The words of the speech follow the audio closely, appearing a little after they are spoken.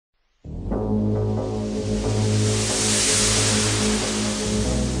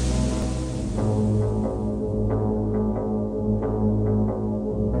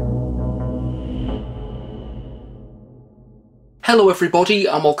Hello everybody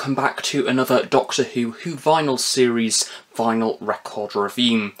and welcome back to another Doctor Who vinyl series vinyl record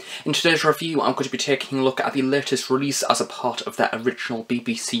review. In today's review I'm going to be taking a look at the latest release as a part of their original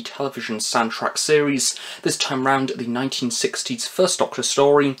BBC television soundtrack series, this time round the 1960s First Doctor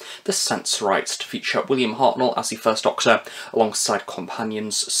story, The Sensorites, to feature William Hartnell as the First Doctor alongside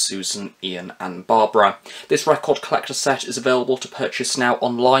companions Susan, Ian and Barbara. This record collector set is available to purchase now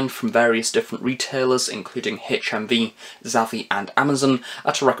online from various different retailers including HMV, Zavvi and Amazon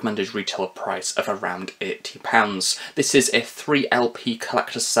at a recommended retail price of around £80. This is a 3LP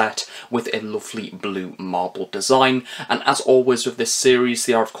collector set with a lovely blue marble design, and as always with this series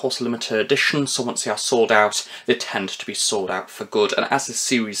they are of course limited edition, so once they are sold out they tend to be sold out for good, and as this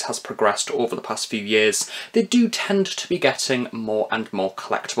series has progressed over the past few years they do tend to be getting more and more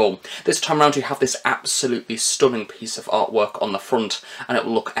collectible. This time around we have this absolutely stunning piece of artwork on the front and it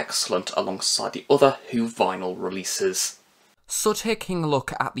will look excellent alongside the other Who vinyl releases. So taking a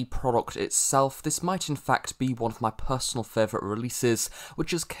look at the product itself, this might in fact be one of my personal favourite releases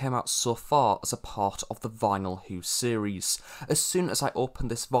which has came out so far as a part of the Vinyl Who series. As soon as I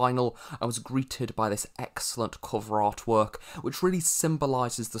opened this vinyl I was greeted by this excellent cover artwork which really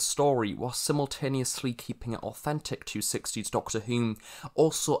symbolises the story while simultaneously keeping it authentic to 60s Doctor Who,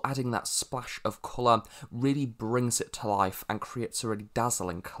 also adding that splash of colour really brings it to life and creates a really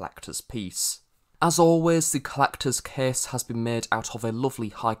dazzling collector's piece. As always, the collector's case has been made out of a lovely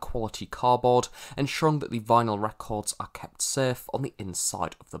high quality cardboard, ensuring that the vinyl records are kept safe on the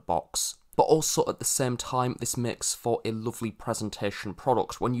inside of the box. But also at the same time, this makes for a lovely presentation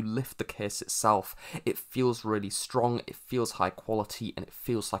product. When you lift the case itself, it feels really strong, it feels high quality, and it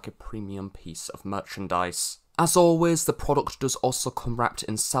feels like a premium piece of merchandise. As always, the product does also come wrapped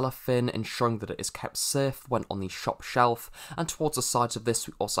in cellophane, ensuring that it is kept safe when on the shop shelf, and towards the sides of this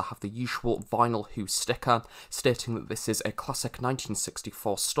we also have the usual Vinyl Who sticker, stating that this is a classic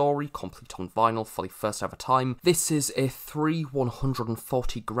 1964 story, complete on vinyl for the first ever time. This is a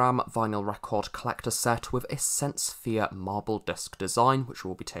 140-gram vinyl record collector set with a Senssphere marble disc design, which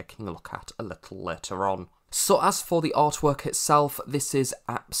we'll be taking a look at a little later on. So as for the artwork itself, this is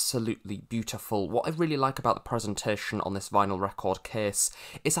absolutely beautiful. What I really like about the presentation on this vinyl record case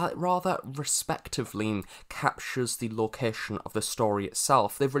is that it rather respectively captures the location of the story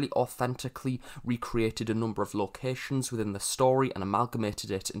itself. They've really authentically recreated a number of locations within the story and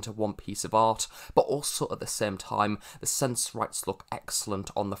amalgamated it into one piece of art, but also at the same time the Sensorites look excellent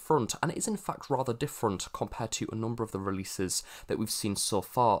on the front, and it is in fact rather different compared to a number of the releases that we've seen so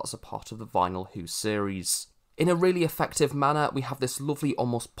far as a part of the Vinyl Who series. In a really effective manner, we have this lovely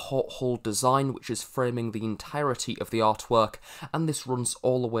almost porthole design which is framing the entirety of the artwork, and this runs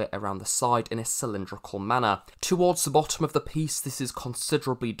all the way around the side in a cylindrical manner. Towards the bottom of the piece this is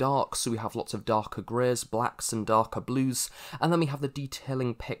considerably dark, so we have lots of darker greys, blacks and darker blues, and then we have the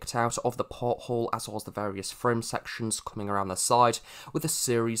detailing picked out of the porthole as well as the various frame sections coming around the side with a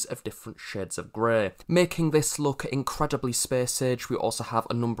series of different shades of grey. Making this look incredibly space age, we also have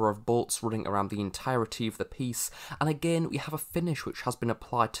a number of bolts running around the entirety of the piece, and again we have a finish which has been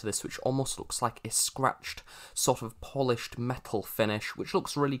applied to this which almost looks like a scratched sort of polished metal finish, which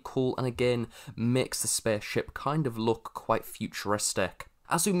looks really cool and again makes the spaceship kind of look quite futuristic.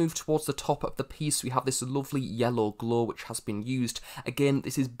 As we move towards the top of the piece, we have this lovely yellow glow which has been used. Again,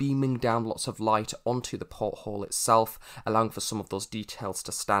 this is beaming down lots of light onto the porthole itself, allowing for some of those details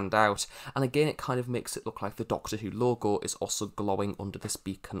to stand out. And again, it kind of makes it look like the Doctor Who logo is also glowing under this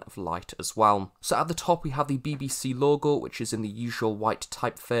beacon of light as well. So at the top, we have the BBC logo, which is in the usual white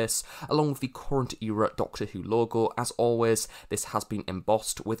typeface, along with the current era Doctor Who logo. As always, this has been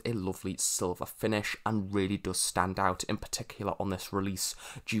embossed with a lovely silver finish and really does stand out, in particular on this release,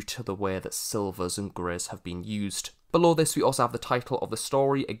 due to the way that silvers and greys have been used. Below this we also have the title of the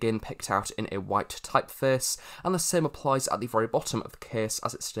story, again picked out in a white typeface, and the same applies at the very bottom of the case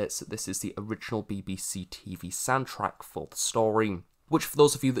as it states that this is the original BBC TV soundtrack for the story. Which, for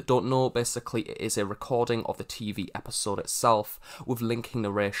those of you that don't know, basically it is a recording of the TV episode itself with linking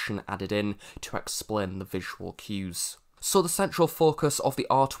narration added in to explain the visual cues. So the central focus of the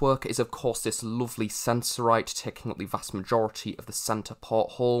artwork is of course this lovely Sensorite taking up the vast majority of the centre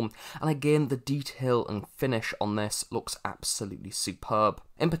porthole, and again the detail and finish on this looks absolutely superb.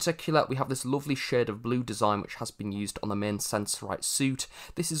 In particular, we have this lovely shade of blue design which has been used on the main Sensorite suit.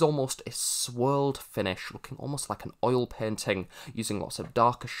 This is almost a swirled finish, looking almost like an oil painting, using lots of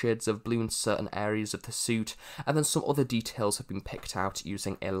darker shades of blue in certain areas of the suit, and then some other details have been picked out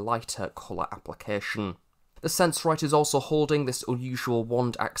using a lighter colour application. The Sensorite is also holding this unusual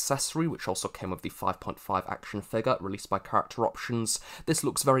wand accessory, which also came with the 5.5 action figure released by Character Options. This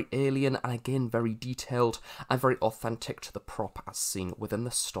looks very alien and again very detailed and very authentic to the prop as seen within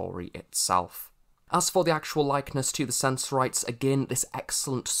the story itself. As for the actual likeness to the Sensorites, again, this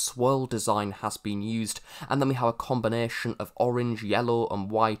excellent swirl design has been used, and then we have a combination of orange, yellow and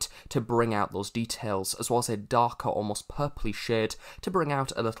white to bring out those details, as well as a darker, almost purpley shade to bring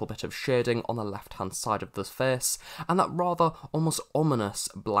out a little bit of shading on the left-hand side of the face, and that rather almost ominous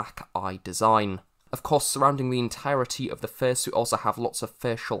black eye design. Of course, surrounding the entirety of the face, we also have lots of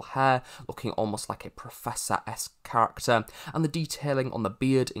facial hair, looking almost like a professor-esque character, and the detailing on the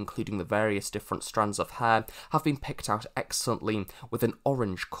beard, including the various different strands of hair, have been picked out excellently with an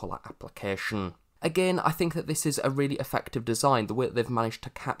orange colour application. Again, I think that this is a really effective design. The way that they've managed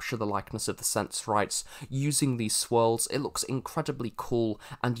to capture the likeness of the Sensorites using these swirls, it looks incredibly cool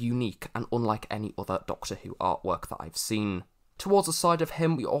and unique and unlike any other Doctor Who artwork that I've seen. Towards the side of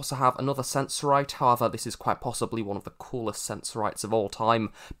him, we also have another Sensorite, however this is quite possibly one of the coolest Sensorites of all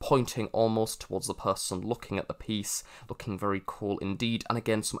time, pointing almost towards the person looking at the piece, looking very cool indeed, and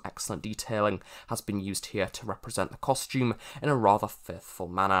again some excellent detailing has been used here to represent the costume in a rather faithful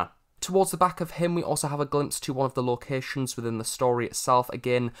manner. Towards the back of him, we also have a glimpse to one of the locations within the story itself.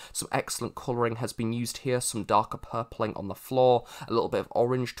 Again, some excellent colouring has been used here, some darker purpling on the floor, a little bit of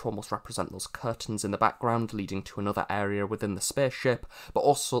orange to almost represent those curtains in the background leading to another area within the spaceship, but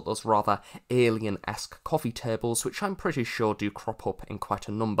also those rather alien-esque coffee tables, which I'm pretty sure do crop up in quite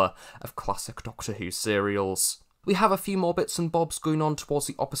a number of classic Doctor Who serials. We have a few more bits and bobs going on towards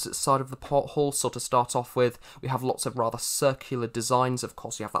the opposite side of the porthole, so to start off with, we have lots of rather circular designs. Of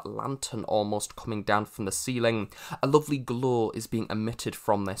course, you have that lantern almost coming down from the ceiling. A lovely glow is being emitted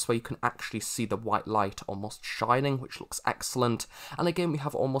from this, where you can actually see the white light almost shining, which looks excellent. And again, we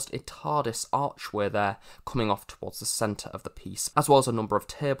have almost a TARDIS archway there, coming off towards the centre of the piece, as well as a number of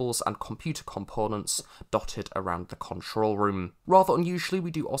tables and computer components dotted around the control room. Rather unusually,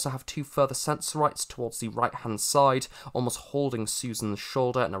 we do also have two further Sensorites towards the right-hand side, almost holding Susan's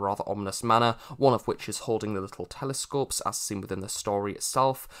shoulder in a rather ominous manner, one of which is holding the little telescopes as seen within the story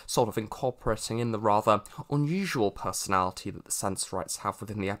itself, sort of incorporating in the rather unusual personality that the Sensorites have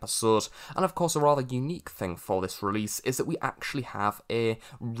within the episode. And of course, a rather unique thing for this release is that we actually have a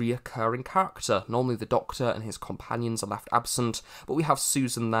reoccurring character. Normally the Doctor and his companions are left absent, but we have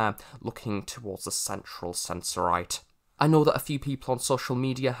Susan there looking towards the central Sensorite. I know that a few people on social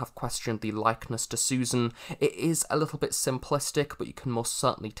media have questioned the likeness to Susan. It is a little bit simplistic, but you can most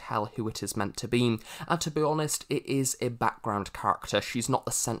certainly tell who it is meant to be. And to be honest, it is a background character. She's not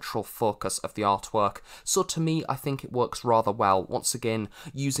the central focus of the artwork. So to me, I think it works rather well, once again,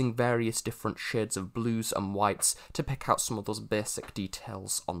 using various different shades of blues and whites to pick out some of those basic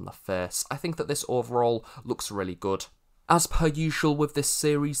details on the face. I think that this overall looks really good. As per usual with this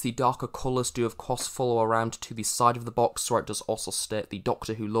series, the darker colours do of course follow around to the side of the box, where it does also state the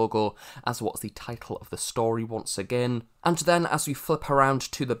Doctor Who logo as what's the title of the story once again. And then as we flip around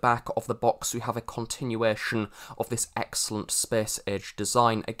to the back of the box, we have a continuation of this excellent space age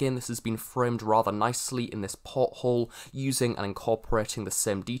design. Again, this has been framed rather nicely in this porthole, using and incorporating the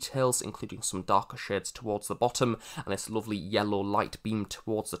same details, including some darker shades towards the bottom and this lovely yellow light beam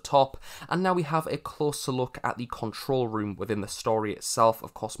towards the top. And now we have a closer look at the control room within the story itself.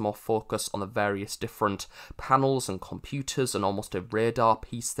 Of course, more focus on the various different panels and computers, and almost a radar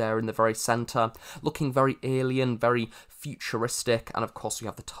piece there in the very centre, looking very alien, very futuristic, and of course we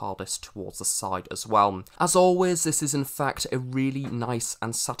have the TARDIS towards the side as well. As always, this is in fact a really nice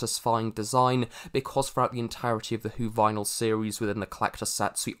and satisfying design, because throughout the entirety of the Who vinyl series within the collector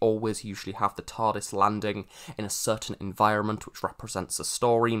sets, we always usually have the TARDIS landing in a certain environment which represents a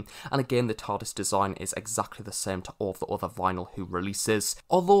story, and again the TARDIS design is exactly the same to all of the other vinyl Who releases.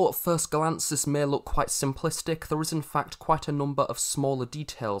 Although at first glance this may look quite simplistic, there is in fact quite a number of smaller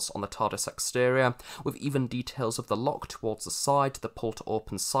details on the TARDIS exterior, with even details of the lock towards the side, the pull to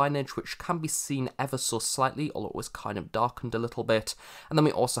open signage, which can be seen ever so slightly, although it was kind of darkened a little bit. And then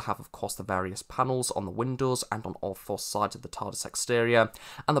we also have of course the various panels on the windows and on all four sides of the TARDIS exterior,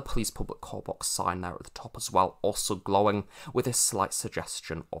 and the Police Public Call Box sign there at the top as well, also glowing with a slight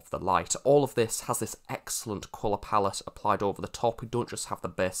suggestion of the light. All of this has this excellent colour palette applied over the top. We don't just have the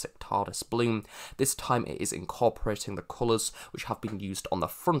basic TARDIS bloom, this time it is incorporating the colours which have been used on the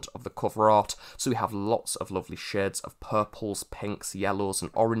front of the cover art, so we have lots of lovely shades of purples, pinks, yellows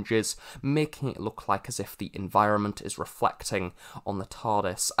and oranges, making it look like as if the environment is reflecting on the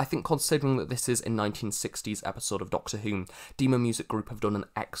TARDIS. I think considering that this is a 1960s episode of Doctor Who, Demon Music Group have done an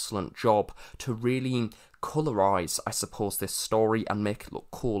excellent job to really colorise, I suppose, this story and make it look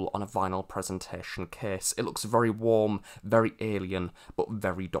cool on a vinyl presentation case. It looks very warm, very alien, but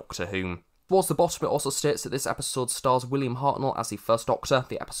very Doctor Who. Towards the bottom, it also states that this episode stars William Hartnell as the First Doctor.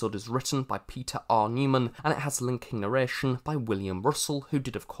 The episode is written by Peter R. Newman, and it has linking narration by William Russell, who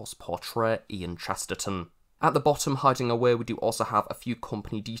did, of course, portray Ian Chesterton. At the bottom, hiding away, we do also have a few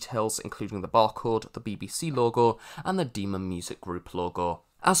company details, including the barcode, the BBC logo, and the Demon Music Group logo.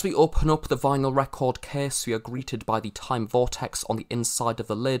 As we open up the vinyl record case, we are greeted by the time vortex on the inside of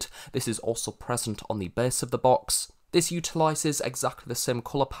the lid. This is also present on the base of the box. This utilises exactly the same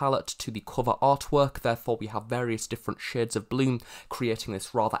colour palette to the cover artwork, therefore we have various different shades of blue, creating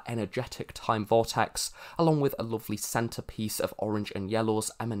this rather energetic time vortex, along with a lovely centrepiece of orange and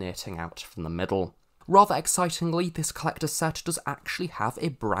yellows emanating out from the middle. Rather excitingly, this collector set does actually have a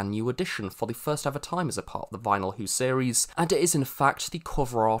brand new edition for the first ever time as a part of the Vinyl Who series, and it is in fact the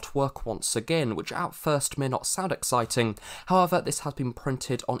cover artwork once again, which at first may not sound exciting. However, this has been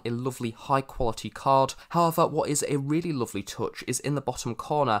printed on a lovely high quality card. However, what is a really lovely touch is in the bottom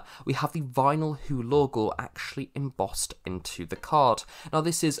corner we have the Vinyl Who logo actually embossed into the card. Now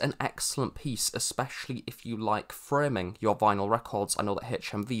this is an excellent piece, especially if you like framing your vinyl records. I know that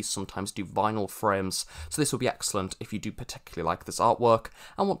HMVs sometimes do vinyl frames, so this will be excellent if you do particularly like this artwork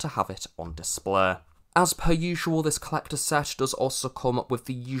and want to have it on display. As per usual, this collector set does also come up with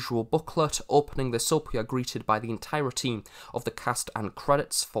the usual booklet. Opening this up, we are greeted by the entirety of the cast and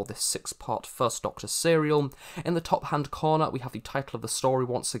credits for this 6-part First Doctor serial. In the top hand corner, we have the title of the story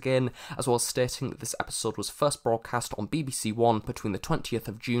once again, as well as stating that this episode was first broadcast on BBC One between the 20th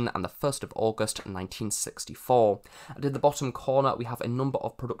of June and the 1st of August 1964. And in the bottom corner, we have a number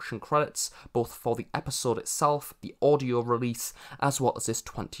of production credits, both for the episode itself, the audio release, as well as this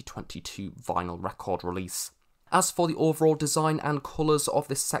 2022 vinyl record release. As for the overall design and colours of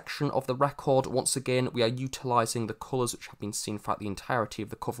this section of the record, once again we are utilising the colours which have been seen throughout the entirety of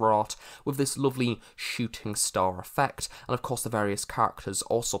the cover art, with this lovely shooting star effect, and of course the various characters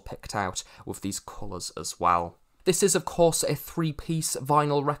also picked out with these colours as well. This is of course a 3-piece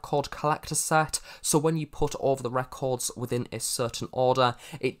vinyl record collector set, so when you put all of the records within a certain order,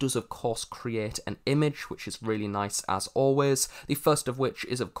 it does of course create an image, which is really nice as always. The first of which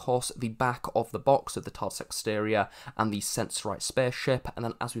is of course the back of the box of the TARDIS exterior and the Sensorite spaceship, and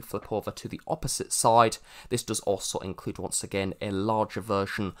then as we flip over to the opposite side, this does also include once again a larger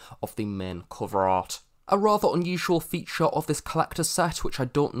version of the main cover art. A rather unusual feature of this collector set, which I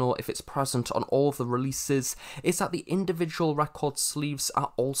don't know if it's present on all of the releases, is that the individual record sleeves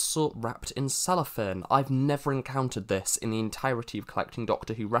are also wrapped in cellophane. I've never encountered this in the entirety of collecting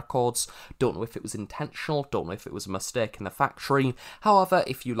Doctor Who records. Don't know if it was intentional, don't know if it was a mistake in the factory. However,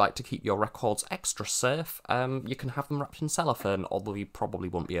 if you like to keep your records extra safe, you can have them wrapped in cellophane, although you probably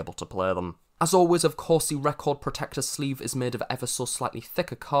won't be able to play them. As always, of course, the record protector sleeve is made of ever so slightly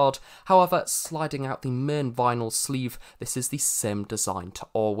thicker card. However, sliding out the main vinyl sleeve, this is the same design to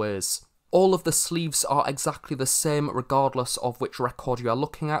always. All of the sleeves are exactly the same regardless of which record you are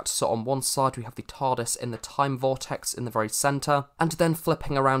looking at, so on one side we have the TARDIS in the time vortex in the very centre, and then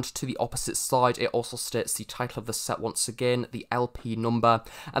flipping around to the opposite side it also states the title of the set once again, the LP number,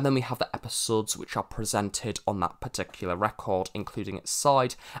 and then we have the episodes which are presented on that particular record, including its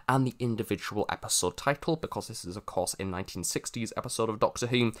side and the individual episode title, because this is of course a 1960s episode of Doctor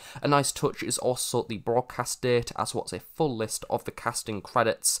Who. A nice touch is also the broadcast date, as well as a full list of the casting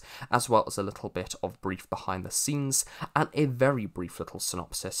credits, as well as a little bit of brief behind the scenes, and a very brief little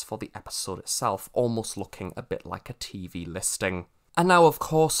synopsis for the episode itself, almost looking a bit like a TV listing. And now, of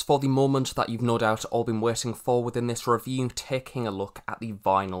course, for the moment that you've no doubt all been waiting for within this review, taking a look at the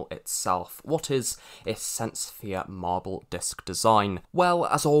vinyl itself. What is a Sensorites marble disc design? Well,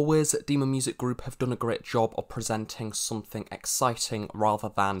 as always, Demon Music Group have done a great job of presenting something exciting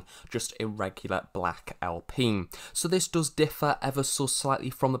rather than just a regular black LP. So this does differ ever so slightly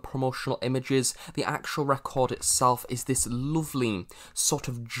from the promotional images. The actual record itself is this lovely sort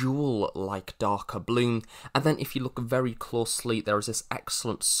of jewel-like darker blue, and then if you look very closely, there is this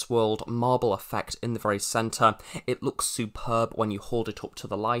excellent swirled marble effect in the very centre. It looks superb when you hold it up to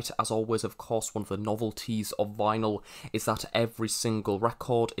the light. As always, of course, one of the novelties of vinyl is that every single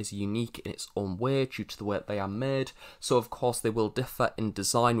record is unique in its own way due to the way they are made. So of course they will differ in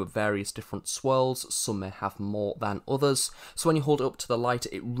design with various different swirls. Some may have more than others. So when you hold it up to the light,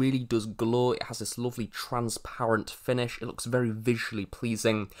 it really does glow. It has this lovely transparent finish. It looks very visually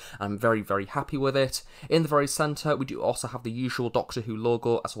pleasing. I'm very, very happy with it. In the very centre, we do also have the usual Doctor Who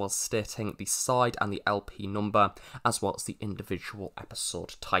logo, as well as stating the side and the LP number, as well as the individual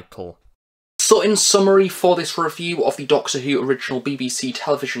episode title. So in summary, for this review of the Doctor Who original BBC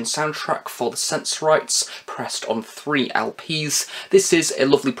television soundtrack for the Sensorites, pressed on 3 LPs, this is a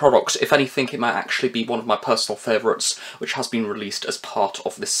lovely product. If anything, it might actually be one of my personal favourites, which has been released as part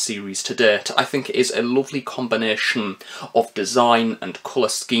of this series to date. I think it is a lovely combination of design and colour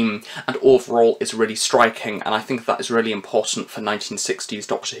scheme, and overall is really striking, and I think that is really important for 1960s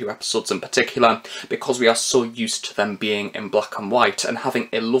Doctor Who episodes in particular, because we are so used to them being in black and white, and having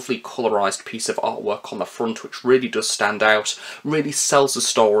a lovely colourised piece of artwork on the front which really does stand out, really sells the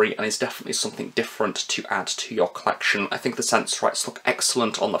story, and is definitely something different to add to your collection. I think the Sensorites look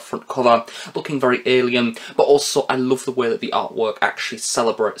excellent on the front cover, looking very alien, but also I love the way that the artwork actually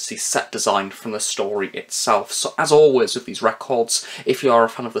celebrates the set design from the story itself. So as always with these records, if you are a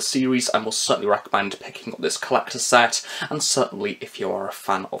fan of the series, I most certainly recommend picking up this collector set, and certainly if you are a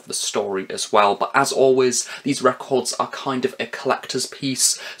fan of the story as well. But as always, these records are kind of a collector's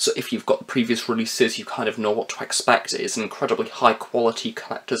piece, so if you've got the previous releases, you kind of know what to expect. It is an incredibly high quality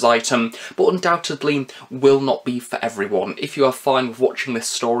collector's item, but undoubtedly will not be for everyone. If you are fine with watching this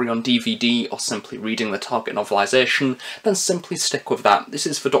story on DVD or simply reading the target novelisation, then simply stick with that. This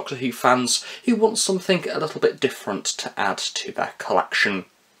is for Doctor Who fans who want something a little bit different to add to their collection.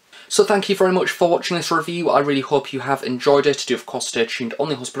 So thank you very much for watching this review. I really hope you have enjoyed it. Do of course stay tuned on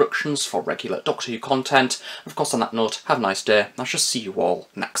the Host Productions for regular Doctor Who content. Of course, on that note, have a nice day. I shall see you all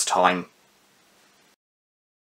next time.